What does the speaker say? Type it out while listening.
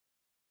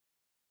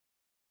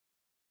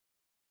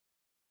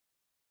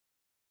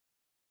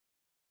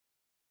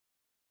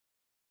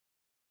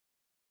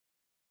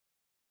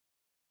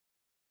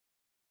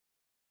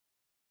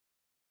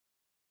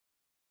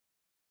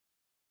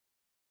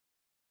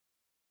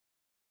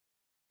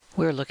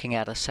We're looking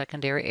at a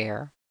secondary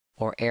air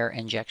or air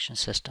injection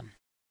system.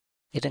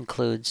 It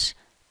includes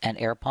an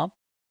air pump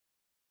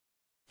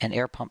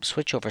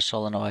switchover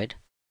solenoid,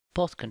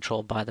 both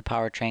controlled by the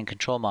powertrain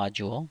control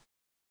module,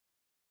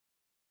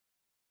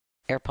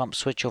 air pump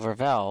switchover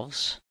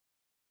valves,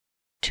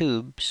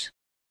 tubes,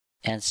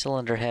 and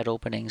cylinder head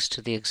openings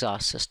to the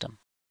exhaust system.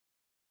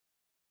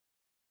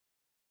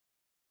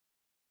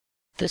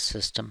 This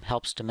system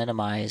helps to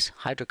minimize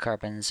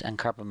hydrocarbons and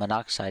carbon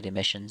monoxide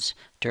emissions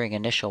during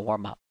initial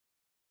warm-up.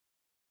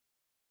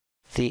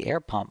 The air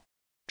pump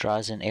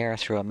draws in air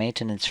through a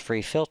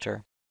maintenance-free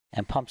filter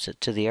and pumps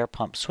it to the air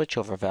pump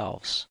switchover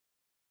valves.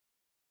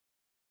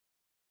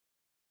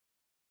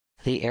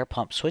 The air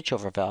pump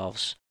switchover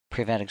valves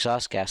prevent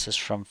exhaust gases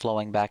from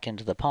flowing back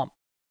into the pump.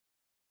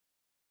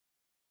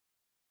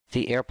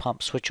 The air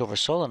pump switchover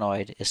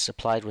solenoid is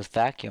supplied with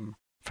vacuum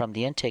from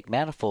the intake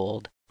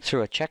manifold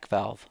through a check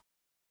valve.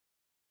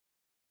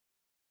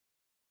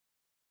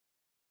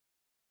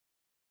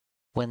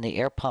 When the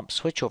air pump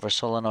switchover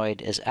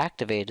solenoid is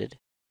activated,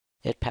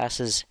 it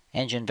passes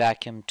engine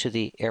vacuum to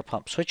the air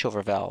pump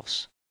switchover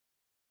valves.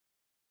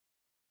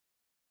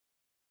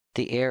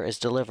 The air is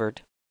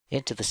delivered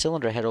into the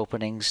cylinder head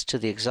openings to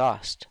the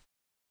exhaust.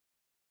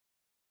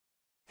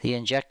 The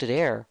injected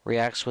air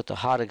reacts with the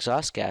hot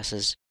exhaust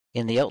gases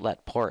in the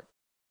outlet port.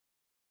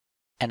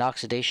 An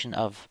oxidation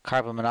of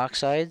carbon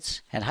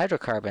monoxides and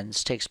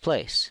hydrocarbons takes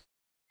place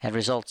and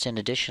results in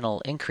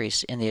additional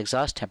increase in the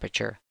exhaust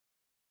temperature,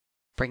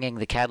 bringing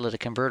the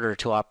catalytic converter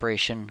to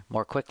operation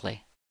more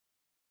quickly.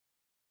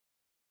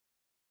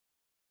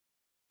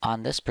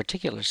 On this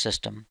particular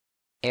system,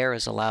 air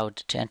is allowed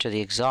to enter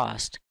the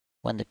exhaust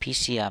when the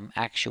PCM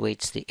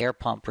actuates the air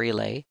pump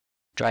relay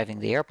driving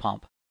the air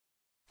pump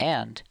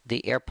and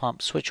the air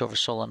pump switchover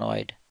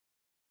solenoid.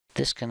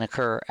 This can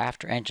occur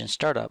after engine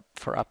startup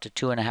for up to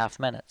 2.5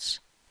 minutes.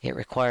 It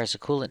requires a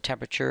coolant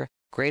temperature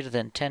greater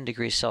than 10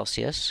 degrees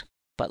Celsius,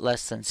 but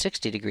less than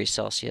 60 degrees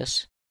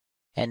Celsius,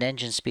 an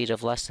engine speed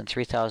of less than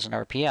 3,000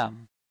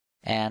 RPM,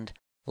 and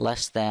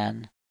less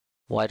than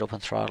wide open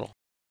throttle.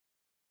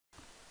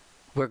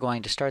 We're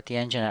going to start the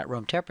engine at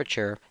room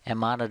temperature and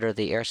monitor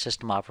the air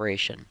system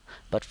operation.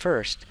 But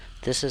first,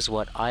 this is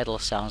what idle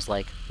sounds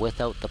like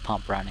without the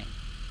pump running.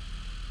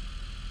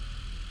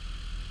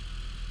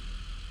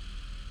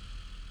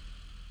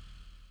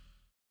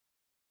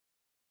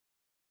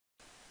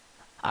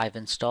 I've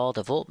installed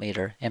a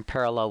voltmeter in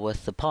parallel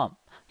with the pump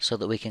so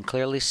that we can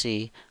clearly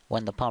see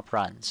when the pump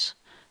runs.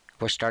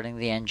 We're starting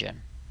the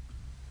engine.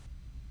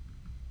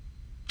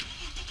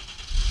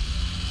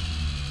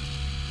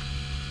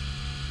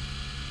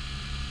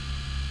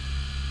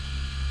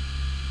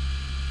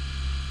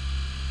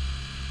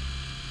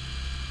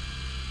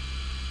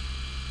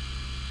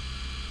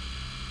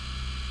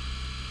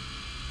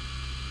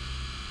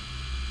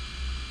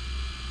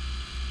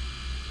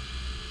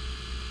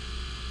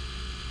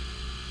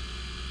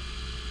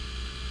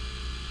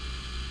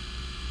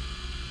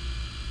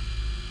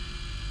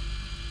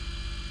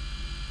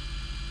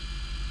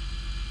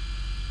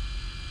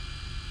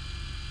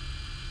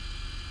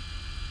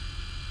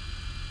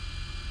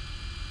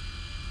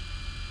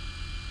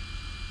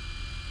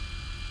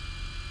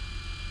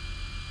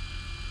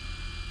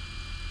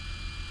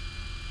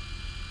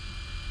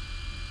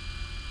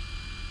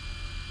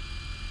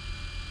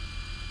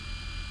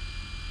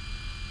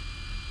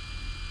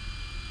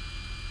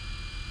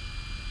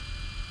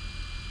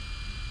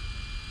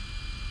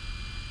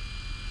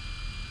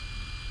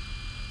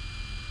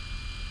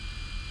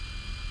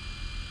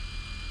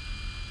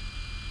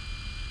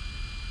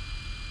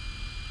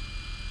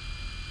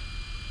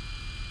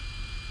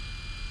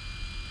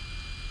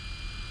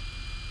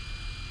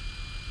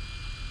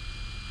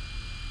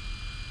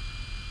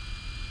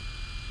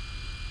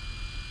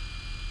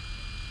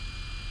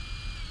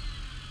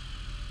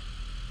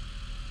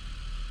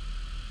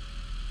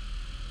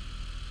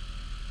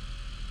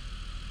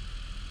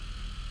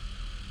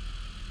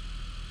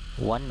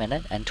 One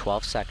minute and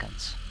 12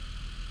 seconds.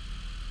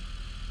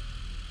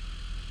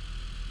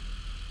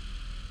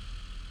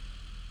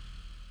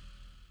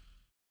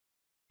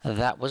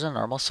 That was a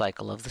normal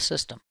cycle of the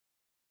system.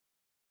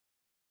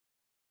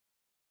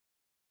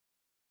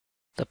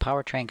 The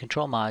powertrain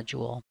control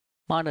module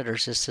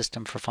monitors this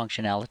system for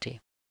functionality.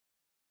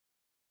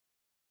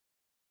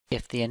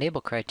 If the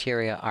enable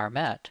criteria are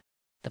met,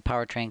 the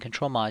powertrain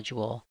control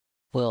module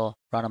will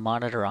run a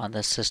monitor on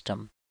this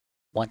system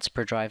once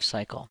per drive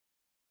cycle.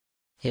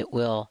 It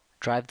will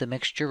drive the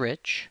mixture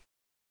rich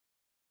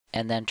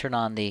and then turn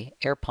on the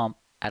air pump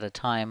at a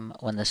time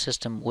when the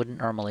system wouldn't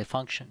normally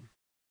function.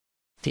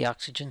 The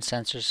oxygen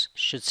sensors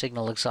should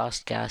signal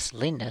exhaust gas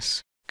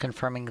leanness,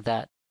 confirming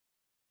that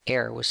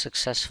air was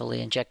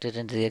successfully injected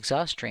into the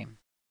exhaust stream.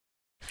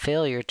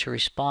 Failure to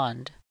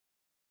respond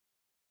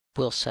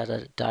will set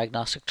a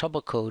diagnostic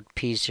trouble code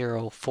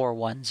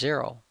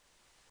P0410.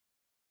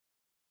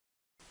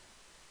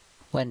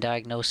 When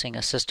diagnosing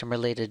a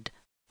system-related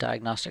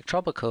diagnostic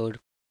trouble code,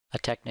 a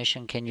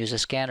technician can use a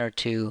scanner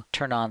to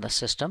turn on the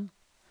system,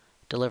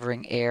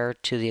 delivering air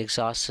to the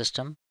exhaust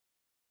system,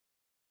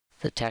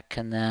 The tech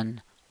can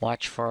then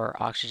watch for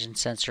oxygen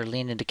sensor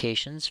lean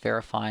indications,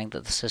 verifying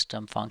that the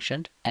system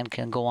functioned, and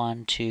can go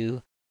on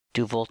to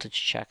do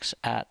voltage checks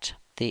at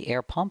the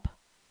air pump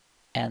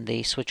and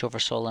the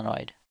switchover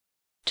solenoid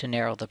to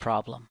narrow the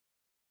problem.